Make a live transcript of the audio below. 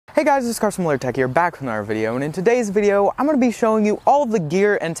Hey guys, this is Carson Tech here, back with another video, and in today's video, I'm going to be showing you all of the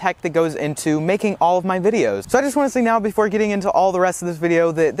gear and tech that goes into making all of my videos. So I just want to say now, before getting into all the rest of this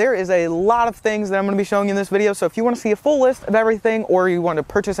video, that there is a lot of things that I'm going to be showing you in this video, so if you want to see a full list of everything, or you want to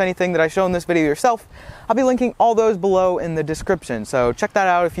purchase anything that I show in this video yourself, I'll be linking all those below in the description, so check that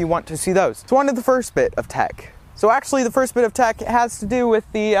out if you want to see those. So on to the first bit of tech. So actually, the first bit of tech has to do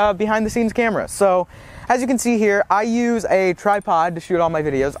with the behind-the-scenes camera. So as you can see here, I use a tripod to shoot all my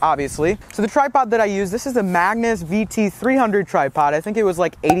videos, obviously. So the tripod that I use, this is the Magnus VT300 tripod. I think it was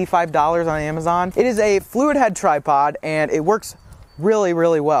like $85 on Amazon. It is a fluid head tripod, and it works really,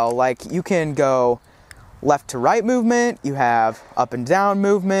 really well. Like, you can go left to right movement, you have up and down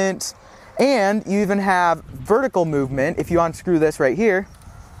movement, and you even have vertical movement if you unscrew this right here.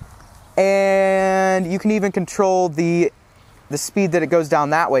 And you can even control the speed that it goes down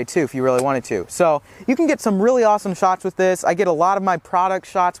that way too if you really wanted to. So you can get some really awesome shots with this. I get a lot of my product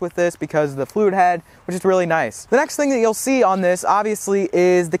shots with this because of the fluid head, which is really nice. The next thing that you'll see on this obviously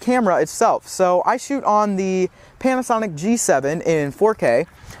is the camera itself. So I shoot on the Panasonic G7 in 4K.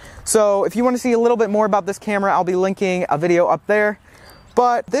 So if you want to see a little bit more about this camera, I'll be linking a video up there.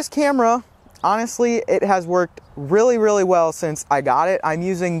 But this camera, honestly, it has worked really, really well since I got it. I'm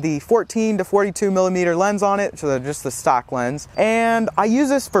using the 14 to 42 millimeter lens on it, so just the stock lens. And I use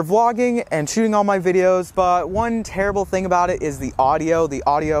this for vlogging and shooting all my videos, but one terrible thing about it is the audio. The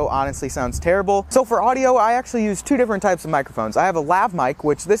audio honestly sounds terrible. So for audio, I actually use two different types of microphones. I have a lav mic,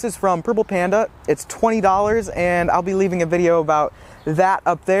 which this is from Purple Panda. It's $20, and I'll be leaving a video about that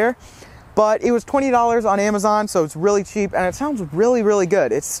up there. But it was $20 on Amazon, so it's really cheap, and it sounds really, really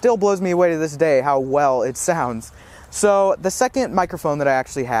good. It still blows me away to this day how well it sounds. So the second microphone that I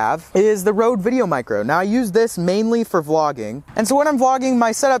actually have is the Rode Video Micro. Now I use this mainly for vlogging. And so when I'm vlogging,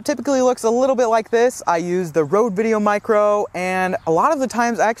 my setup typically looks a little bit like this. I use the Rode Video Micro, and a lot of the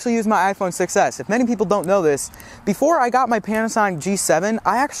times I actually use my iPhone 6s. If many people don't know this, before I got my Panasonic G7,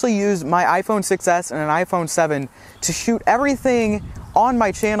 I actually used my iPhone 6s and an iPhone 7 to shoot everything on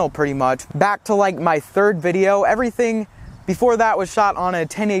my channel pretty much. Back to like my third video, everything before that was shot on a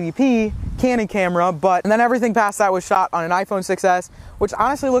 1080p Canon camera, and then everything past that was shot on an iPhone 6s, which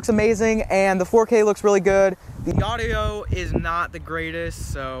honestly looks amazing, and the 4K looks really good. The audio is not the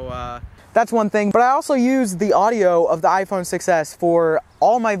greatest, so that's one thing. But I also use the audio of the iPhone 6s for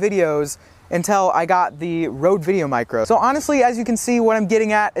all my videos until I got the Rode Video Micro. So honestly, as you can see, what I'm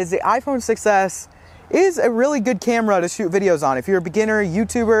getting at is the iPhone 6s is a really good camera to shoot videos on. If you're a beginner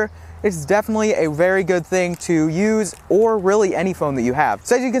YouTuber, it's definitely a very good thing to use, or really any phone that you have.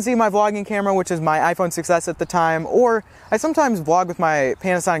 So as you can see, my vlogging camera, which is my iPhone 6s at the time, or I sometimes vlog with my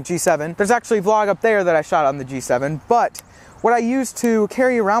Panasonic G7. There's actually a vlog up there that I shot on the G7, but what I use to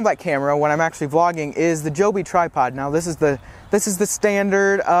carry around that camera when I'm actually vlogging is the Joby tripod. Now this is the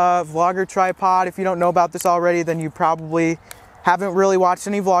standard vlogger tripod. If you don't know about this already, then you probably haven't really watched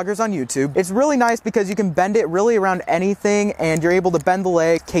any vloggers on YouTube. It's really nice because you can bend it really around anything, and you're able to bend the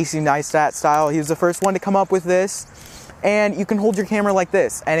leg, Casey Neistat style. He was the first one to come up with this. And you can hold your camera like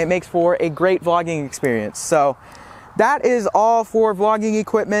this, and it makes for a great vlogging experience. So that is all for vlogging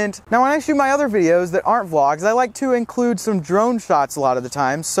equipment. Now when I shoot my other videos that aren't vlogs, I like to include some drone shots a lot of the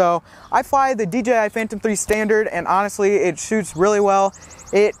time. So I fly the DJI Phantom 3 Standard, and honestly, it shoots really well.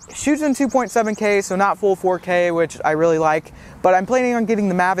 It shoots in 2.7K, so not full 4K, which I really like, but I'm planning on getting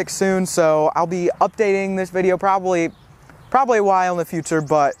the Mavic soon, so I'll be updating this video probably a while in the future,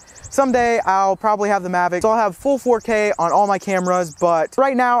 but someday I'll probably have the Mavic. So I'll have full 4K on all my cameras, but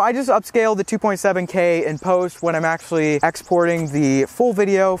right now I just upscale the 2.7K in post when I'm actually exporting the full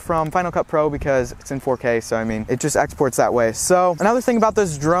video from Final Cut Pro, because it's in 4K, so I mean, it just exports that way. So another thing about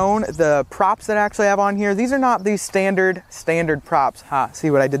this drone, the props that I actually have on here, these are not the standard props. See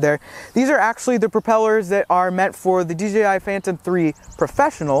what I did there? These are actually the propellers that are meant for the DJI Phantom 3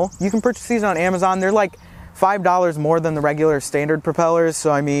 Professional. You can purchase these on Amazon. They're like $5 more than the regular standard propellers, so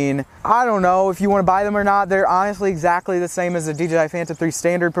I mean, I don't know if you want to buy them or not. They're honestly exactly the same as the DJI Phantom 3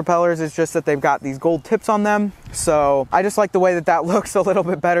 standard propellers. It's just that they've got these gold tips on them, so I just like the way that looks a little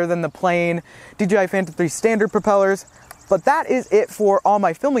bit better than the plain DJI Phantom 3 standard propellers. But that is it for all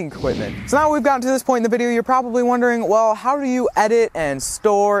my filming equipment. So now we've gotten to this point in the video, you're probably wondering, well, how do you edit and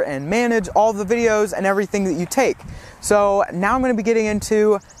store and manage all the videos and everything that you take? So now I'm going to be getting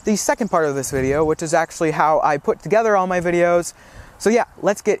into the second part of this video, which is actually how I put together all my videos. So yeah,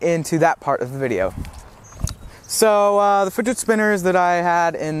 let's get into that part of the video. So the fidget spinners that I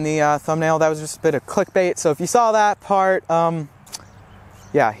had in the thumbnail, that was just a bit of clickbait. So if you saw that part,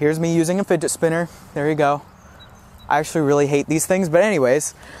 yeah, here's me using a fidget spinner. There you go. I actually really hate these things, but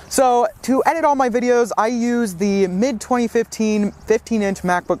anyways. So to edit all my videos, I use the mid-2015 15-inch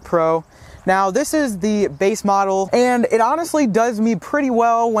MacBook Pro. Now this is the base model, and it honestly does me pretty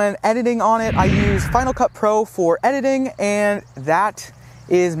well when editing on it. I use Final Cut Pro for editing, and that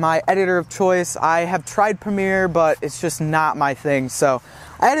is my editor of choice. I have tried Premiere, but it's just not my thing. So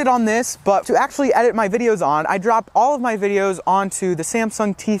I edit on this, but to actually edit my videos on, I drop all of my videos onto the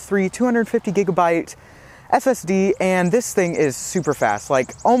Samsung T3 250 gigabyte SSD, and this thing is super fast,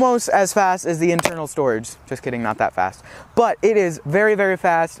 like almost as fast as the internal storage. Just kidding, not that fast. But it is very, very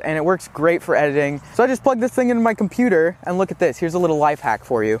fast, and it works great for editing. So I just plug this thing into my computer, and look at this. Here's a little life hack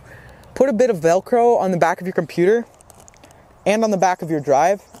for you. Put a bit of Velcro on the back of your computer and on the back of your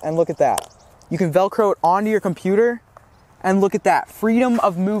drive, and look at that. You can Velcro it onto your computer, and look at that, freedom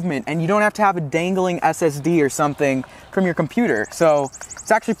of movement, and you don't have to have a dangling SSD or something from your computer. So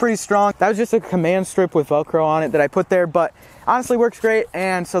it's actually pretty strong. That was just a command strip with Velcro on it that I put there, but honestly works great.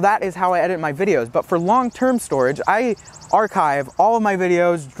 And so that is how I edit my videos. But for long-term storage, I archive all of my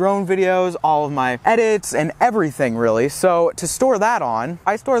videos, drone videos, all of my edits, and everything really. So to store that on,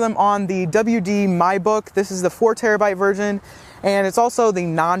 I store them on the WD MyBook. This is the 4 terabyte version. And it's also the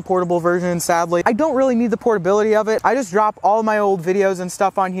non-portable version, sadly. I don't really need the portability of it. I just drop all of my old videos and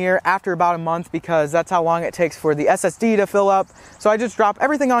stuff on here after about a month, because that's how long it takes for the SSD to fill up. So I just drop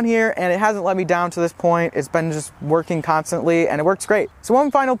everything on here, and it hasn't let me down to this point. It's been just working constantly, and it works great. So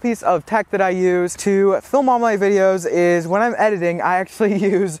one final piece of tech that I use to film all my videos is when I'm editing, I actually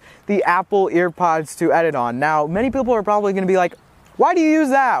use the Apple EarPods to edit on. Now, many people are probably gonna be like, why do you use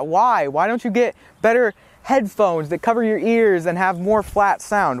that? Why? Why don't you get better headphones that cover your ears and have more flat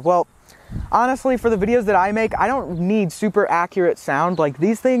sound? Well, honestly, for the videos that I make, I don't need super accurate sound. Like,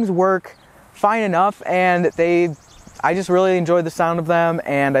 these things work fine enough, and I just really enjoy the sound of them,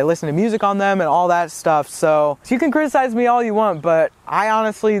 and I listen to music on them and all that stuff. So you can criticize me all you want, but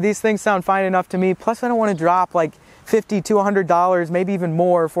these things sound fine enough to me. Plus, I don't want to drop like $50 to $100, maybe even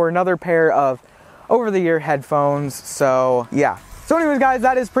more, for another pair of over-the-ear headphones. So yeah. So anyways, guys,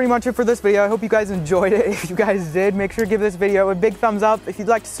 that is pretty much it for this video. I hope you guys enjoyed it. If you guys did, make sure to give this video a big thumbs up. If you'd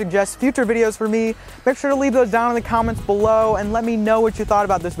like to suggest future videos for me, make sure to leave those down in the comments below, and let me know what you thought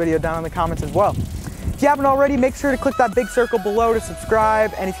about this video down in the comments as well. If you haven't already, make sure to click that big circle below to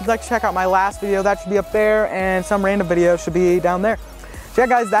subscribe. And if you'd like to check out my last video, that should be up there, and some random video should be down there. So yeah,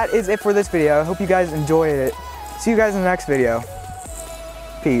 guys, that is it for this video. I hope you guys enjoyed it. See you guys in the next video.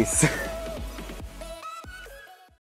 Peace.